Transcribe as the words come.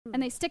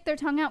And they stick their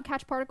tongue out,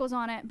 catch particles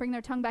on it, bring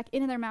their tongue back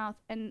into their mouth,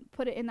 and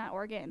put it in that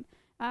organ.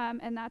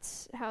 And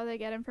that's how they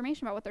get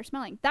information about what they're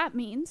smelling. That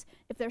means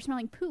if they're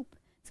smelling poop,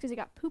 it's because they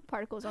got poop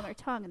particles on their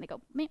tongue, and they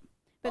go, meh.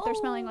 But if they're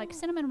smelling like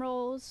cinnamon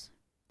rolls,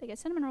 they get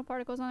cinnamon roll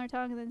particles on their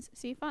tongue, and then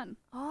see fun.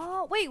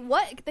 Oh, wait,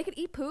 what? They could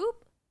eat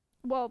poop?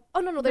 Well,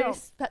 no, they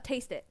just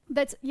taste it.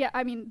 That's, yeah,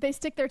 I mean, they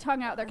stick their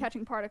tongue out, they're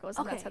catching particles,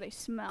 and that's how they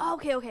smell.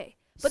 Okay.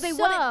 But they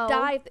wouldn't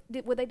die.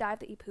 Would they die if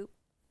they eat poop?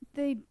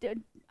 I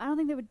don't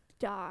think they would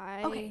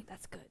die. Okay,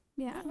 that's good.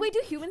 Yeah. Wait,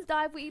 do humans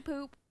die if we eat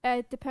poop?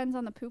 It depends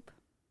on the poop.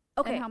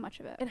 Okay. And how much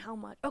of it. And how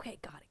much. Okay,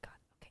 got it.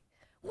 Okay.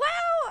 Wow!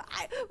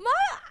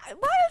 Maya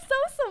is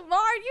so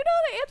smart. You know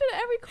the answer to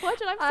every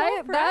question. I'm so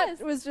impressed.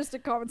 That was just a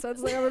common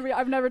sense thing.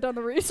 I've never done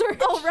the research.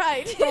 Oh,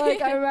 right. But,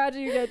 like, I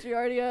imagine you get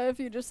Giardia if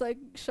you just, like,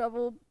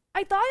 shovel.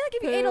 I thought, like,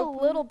 if you ate a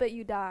little bit,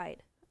 you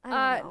died.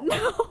 I don't know.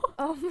 No.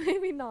 Oh,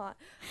 maybe not.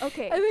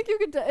 Okay. I think you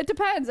could. It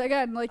depends.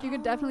 Again, like, you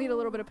could definitely eat a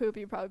little bit of poop.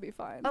 You'd probably be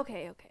fine.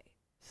 Okay.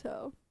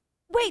 So.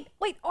 Wait.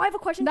 Oh, I have a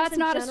question. That's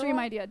not a stream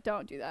idea.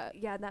 Don't do that.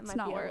 Yeah, that might be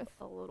not worth.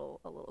 a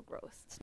little gross.